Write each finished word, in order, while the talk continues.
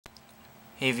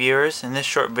Hey viewers, in this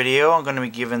short video I'm going to be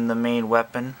giving the main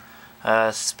weapon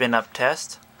a spin-up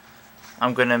test.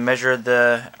 I'm going to measure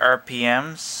the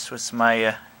RPMs with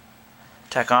my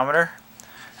tachometer.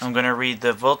 I'm going to read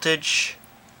the voltage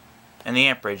and the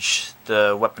amperage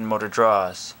the weapon motor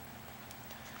draws.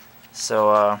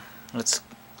 So let's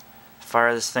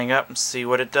fire this thing up and see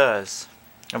what it does.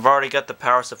 I've already got the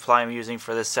power supply I'm using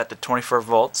for this set to 24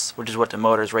 volts, which is what the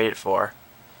motor is rated for.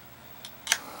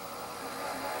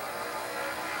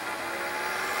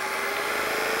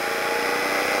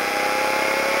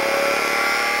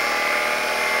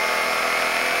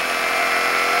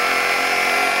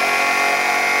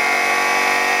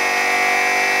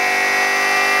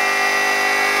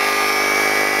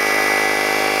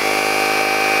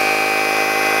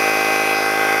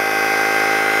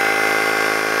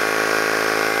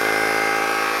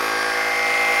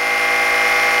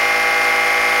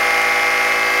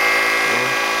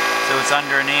 So it's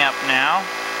under an amp now.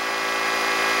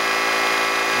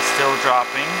 It's still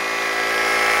dropping.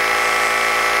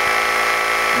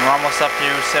 And we're almost up to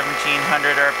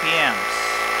 1700 RPMs.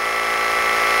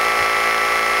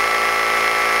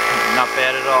 Not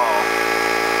bad at all.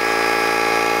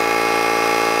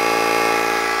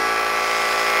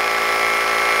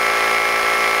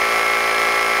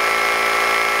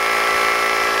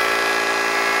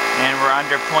 And we're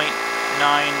under 0.9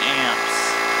 amps.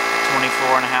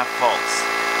 24.5 volts.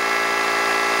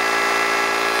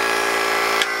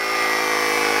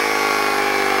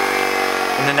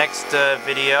 In the next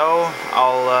video,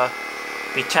 I'll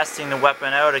be testing the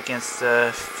weapon out against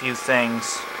a few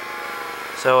things.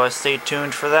 So stay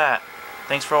tuned for that.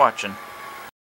 Thanks for watching.